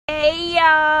Hey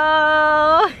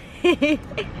y'all.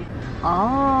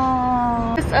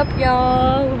 Oh, what's up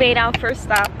y'all? We made our first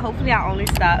stop, hopefully our only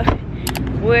stop.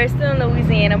 We're still in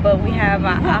Louisiana, but we have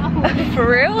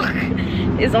for real,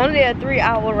 it's only a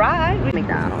 3-hour ride.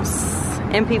 McDonald's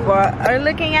and people are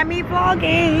looking at me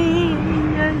vlogging.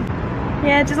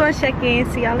 Yeah, just want to check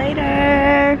in. See y'all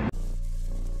later.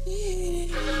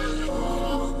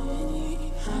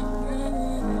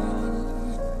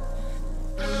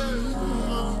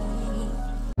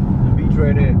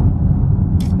 Right there.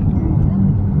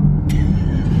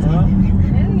 Huh?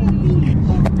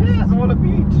 Yeah, it's on the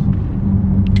beach.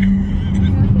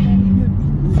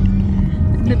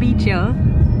 The beach, y'all.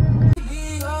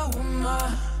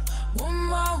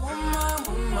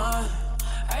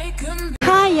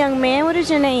 Hi, young man. What is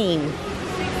your name?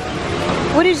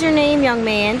 What is your name, young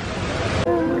man?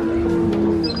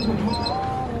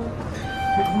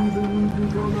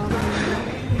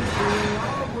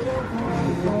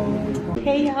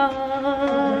 Hey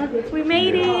y'all, we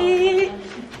made it.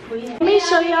 Let me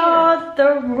show y'all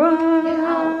the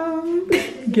room.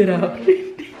 Get out.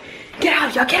 Get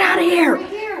out, y'all. Get out of here.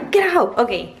 Get out.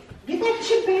 Okay. Get that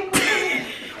shit back.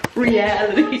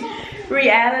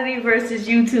 Reality versus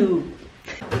YouTube.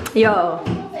 Yo,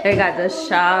 I got the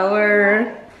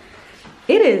shower.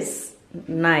 It is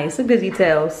nice. Look at the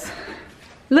details.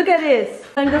 Look at this.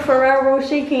 And the Ferrero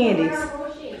Rocher candies.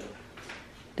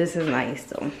 This is nice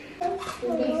though.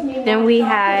 Then we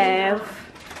have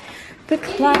the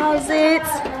closet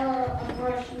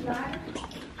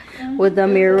with the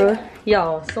mirror.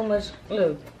 Y'all, so much.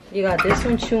 Look, you got this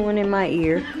one chewing in my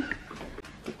ear.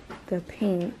 The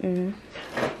paint. I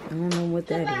don't know what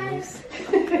that is.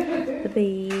 The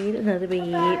bed, another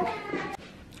bed.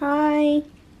 Hi.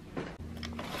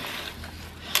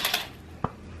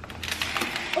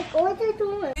 What are you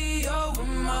doing?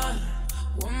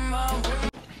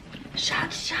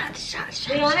 Shots,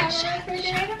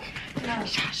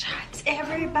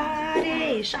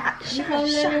 everybody. Shots.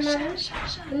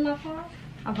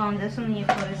 I found this one here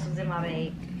before this was in my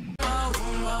bag.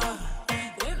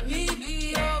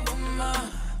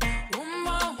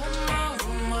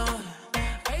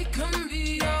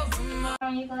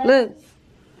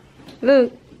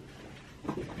 Look.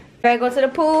 Ready to go to the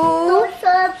pool? Go to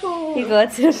the pool. You go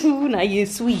to the pool, now you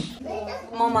sweet.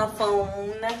 I'm on my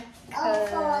phone.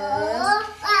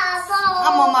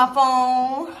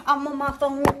 I'm on my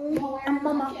phone.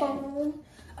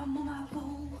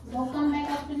 Don't come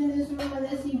back up into this room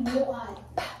unless you blue eye.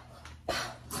 I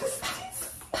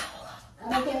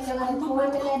don't care if you're like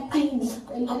pouring in that penis.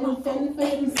 And you're going to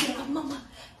face.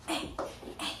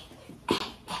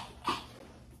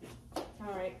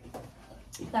 Alright.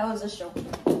 That was a show.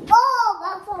 Oh, I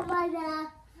put my down.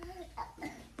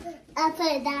 I put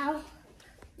it down.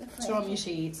 Show them your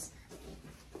sheets.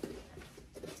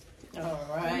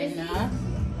 Alright, now.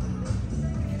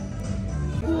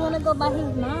 You want to go by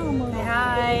his mama? Say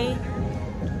hi.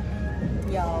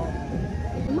 Y'all.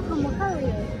 Mama,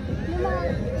 hurry. Mama,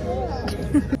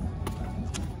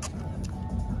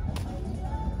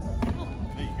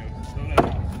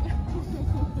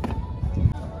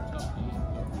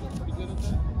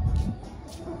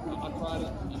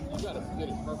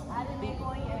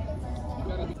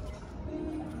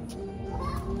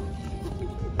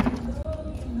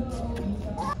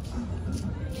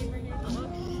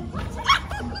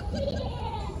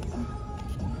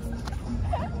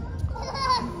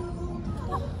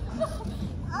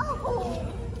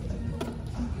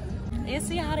 You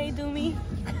see how they do me?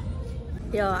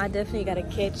 Yo, I definitely gotta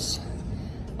catch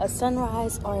a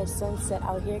sunrise or a sunset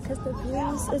out here because the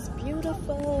views is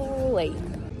beautiful. Wait.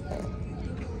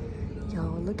 Yo,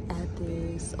 look at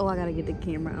this. Oh, I gotta get the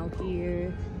camera out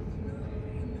here.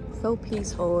 So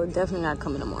peaceful. Definitely not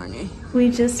come in the morning.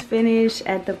 We just finished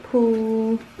at the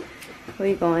pool.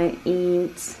 We're going to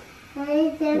eat.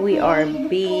 We are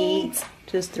beat.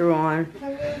 Just threw on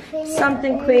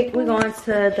something quick. We're going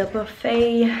to the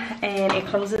buffet and it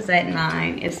closes at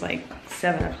 9. It's like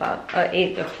 7 o'clock or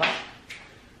 8 o'clock.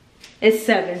 It's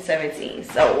 7:17.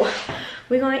 So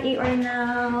we're going to eat right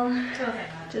now.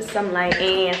 Just some light,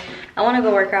 and I want to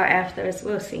go work out after, so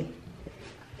we'll see.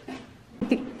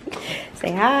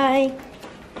 Say hi.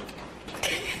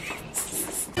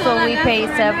 So we paid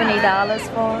 $70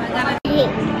 for it.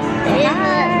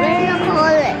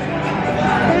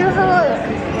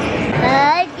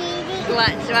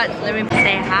 Watch, let me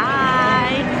say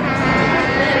hi.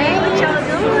 Hey, what y'all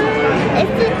doing?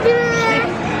 It's good.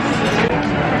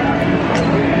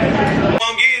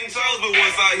 I'm getting toes, but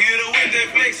once I hit her with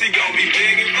that flex, it gon' be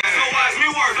big and fat. So watch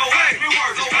me work, so watch me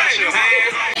work, so watch your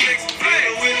hands. Flex, hit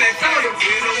her with that flex,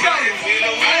 hit her with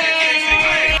that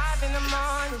flex.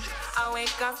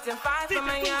 often fight for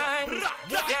my yarn.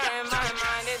 Yeah, in my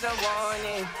mind is a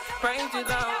warning. Praying to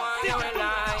the one you're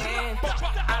relying.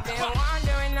 I've been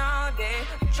wandering all day.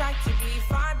 Tried to be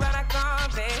fine, but I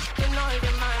can't be. The noise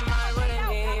in my mind wouldn't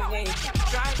leave me.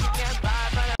 Tried to get by,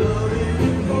 but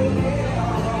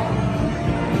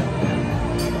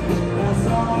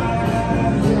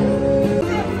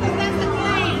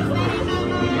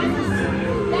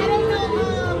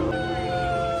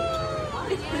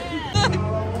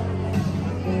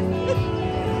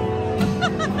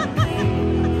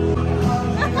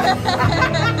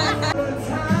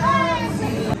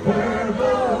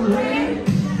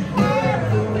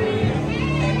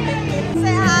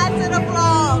Say hi to the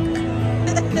vlog.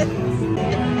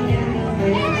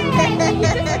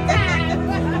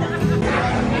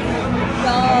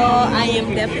 So I am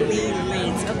definitely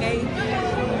lit, okay?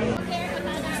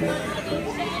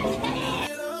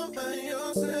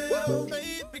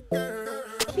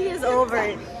 He is over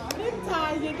it.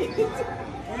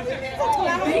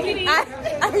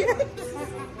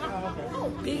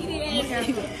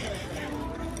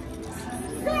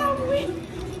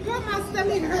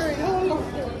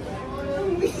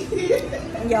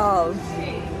 Yo,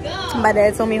 my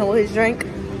dad told me to hold his drink.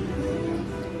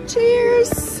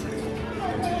 Cheers.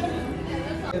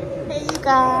 Hey you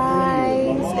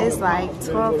guys, it's like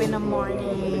 12 in the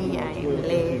morning. I am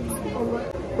late.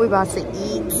 We're about to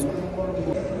eat.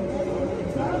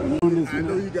 I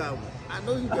know you got one. I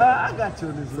know you got one. I got you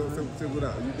on this. So what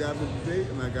up? You got me today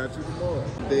and I got you tomorrow.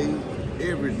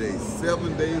 Every day,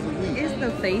 7 days a week. It's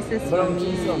the faces for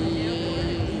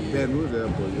me. Baton Rouge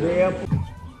Airport. Yeah.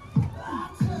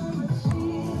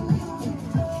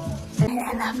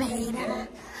 Elevator.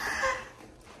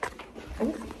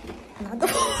 Oh, not the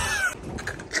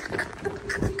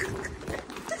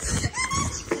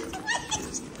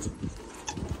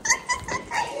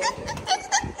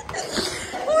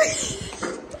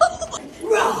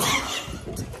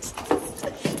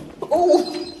oh,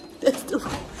 that's the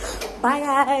bye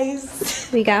guys.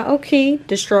 We got okay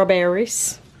the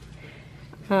strawberries,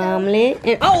 omelet,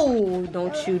 and oh,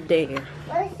 don't you dare.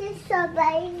 What's this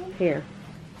strawberry? Here.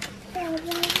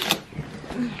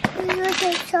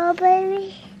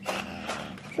 Strawberry.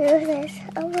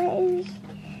 Strawberry.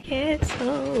 It's so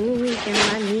weak in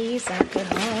my knees, I could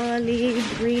hardly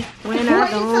breathe when I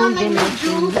don't get no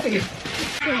food.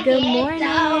 Good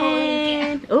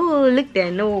morning. Oh, look at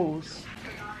that nose.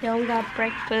 Yo, we got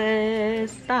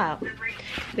breakfast. Stop.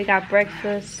 We got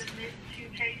breakfast.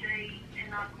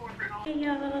 Hey,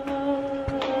 yo.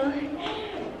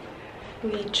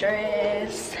 We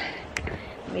dress.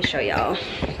 Let me show y'all.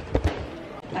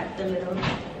 Got the little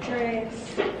dress.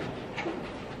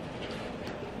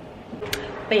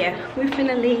 But yeah, we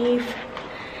finna leave.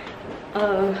 I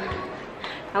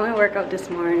went to work out this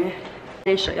morning. I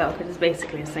didn't show y'all because it's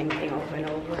basically the same thing over and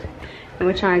over. And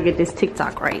we're trying to get this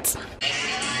TikTok right.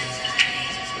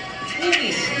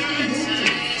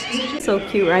 So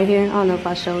cute right here. I don't know if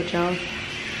I showed y'all.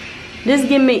 This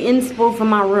give me inspo for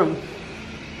my room.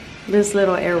 This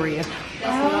little area. Oh,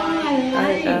 I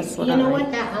like. That's what you I know like.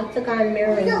 what? That octagon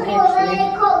mirror is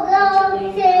actually.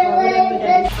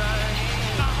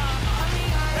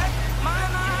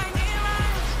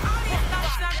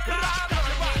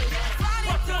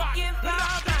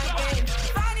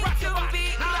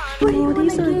 Oh,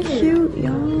 these are cute,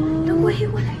 y'all. No way,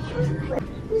 what are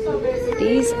you?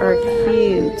 These are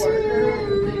cute.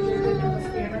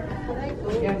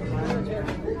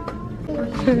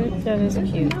 That is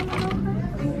cute.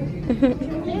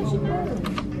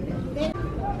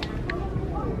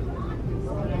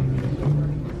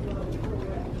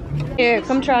 Here,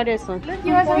 come try this one.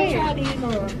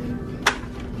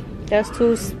 That's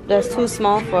too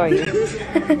small for you.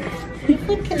 Your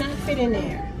foot cannot fit in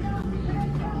there.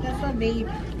 That's a baby.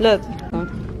 Look.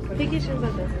 Pick your shoes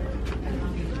up there.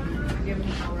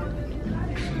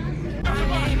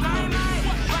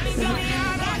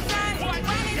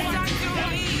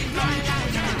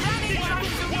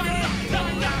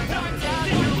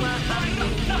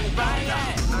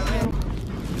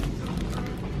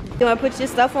 You want to put your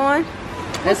stuff on?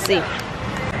 Let's see. Let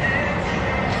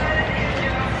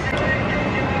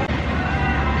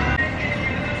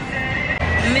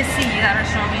me see. You gotta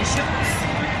show me your shoes.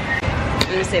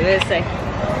 Let me see. What does it say?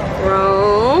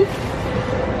 Rome.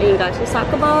 And you got your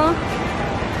soccer ball.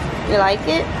 You like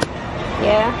it?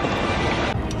 Yeah.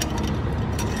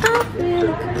 Oh,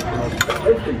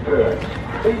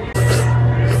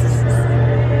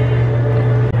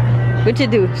 what you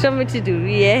do? Show me what you do.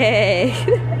 Yeah.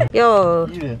 Yo.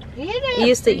 I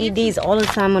used to eat these all the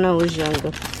time when I was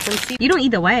younger. You don't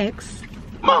eat the wax.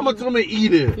 Mama told me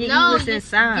eat it. You eat what's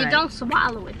inside. You don't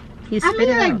swallow it. He spit it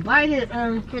out. bite it.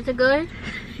 Is it good?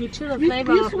 You swallowed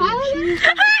it? Is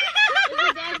it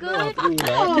that good?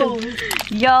 Oh,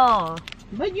 Yo.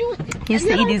 but you He used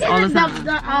to eat these all the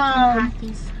time.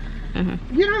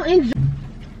 You don't enjoy.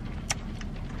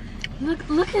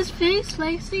 Look his face,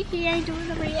 Lacey. He ain't doing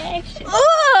the reaction.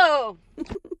 Oh!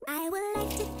 I would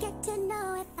like to get to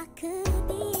know if I could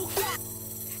be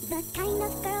the kind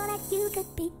of girl that you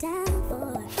could be down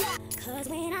for. Cause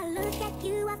when I look at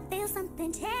you, I feel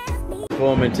something tell me.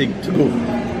 Form and take to go.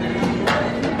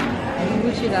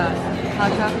 What you got?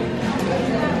 Hot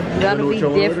chocolate? Gotta be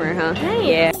different, huh?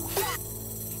 Yeah.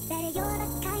 That you're the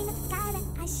kind of guy that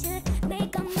I should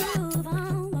make a move on.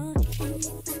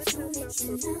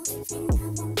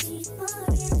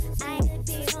 I could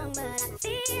be wrong, but I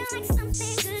feel like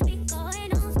something could be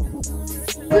going on.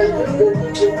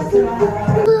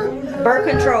 Birth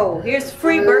control. Here's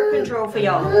free birth control for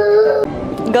y'all.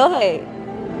 Go ahead.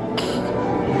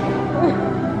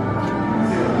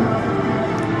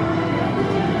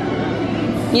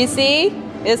 You see?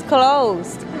 It's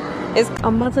closed.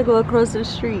 I'm about to go across the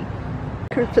street.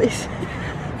 Please.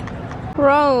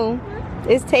 Bro,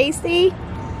 it's tasty.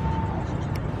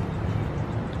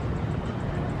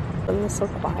 It's so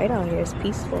quiet out here. It's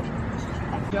peaceful.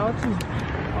 Y'all too.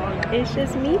 It's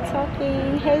just me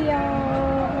talking. Hey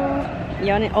y'all.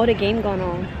 Y'all, oh, the game going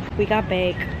on. We got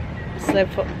back.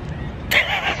 Slept for.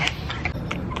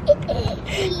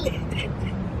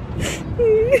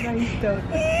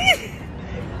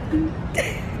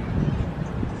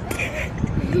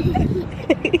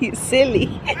 You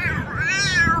silly.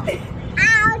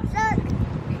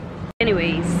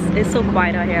 Anyways, it's so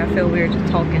quiet out here. I feel weird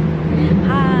just talking.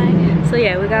 Hi. So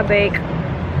yeah, we got back.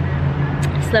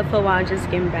 Slept for a while, just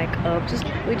getting back up.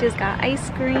 We just got ice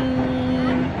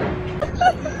cream.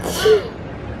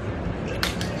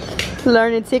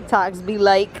 Learning TikToks be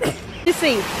like. You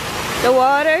see the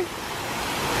water?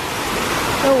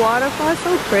 The waterfall is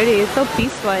so pretty. It's so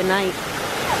peaceful at night.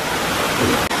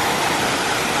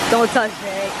 Don't touch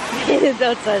it.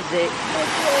 Don't touch it.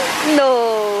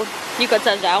 No. You can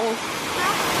touch that one.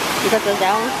 You can touch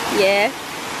that one? Yeah.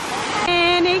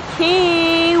 And it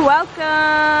came. Welcome.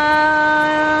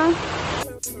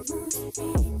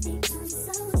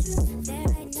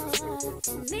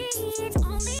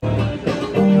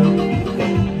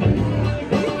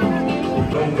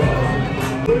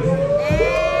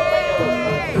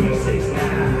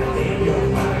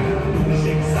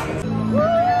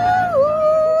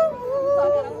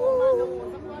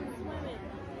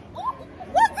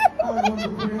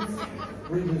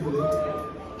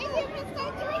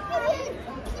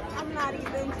 I'm not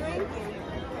even drinking.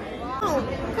 Oh,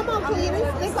 come on,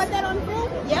 Cletus. They got that on film?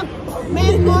 Yep.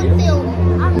 Man, on film.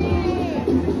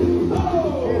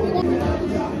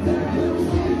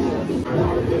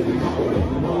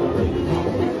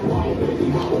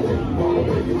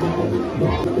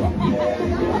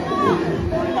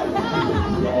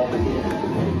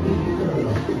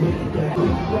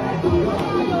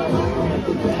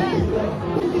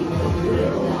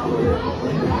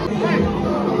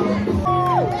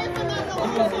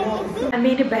 I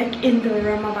made it back in the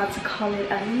room. I'm about to call it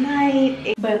a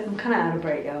night, but I'm kind of out of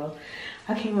breath, y'all.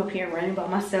 I came up here running by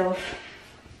myself.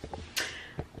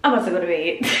 I'm about to go to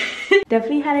bed.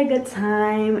 Definitely had a good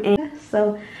time, and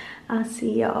so I'll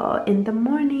see y'all in the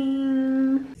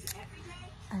morning.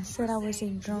 I said I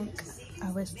wasn't drunk.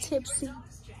 I was tipsy. You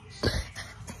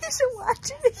should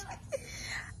watch it.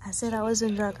 I said I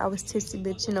wasn't drunk. I was tipsy,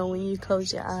 bitch. You know when you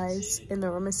close your eyes and the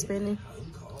room is spinning.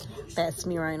 That's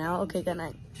me right now. Okay, good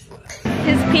night.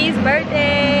 It's P's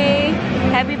birthday.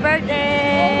 Happy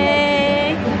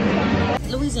birthday.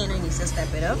 Louisiana needs to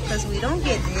step it up because we don't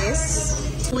get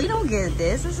this. We don't get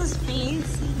this. This is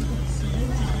fancy.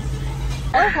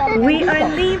 We are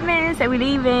leaving. Say we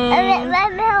leaving.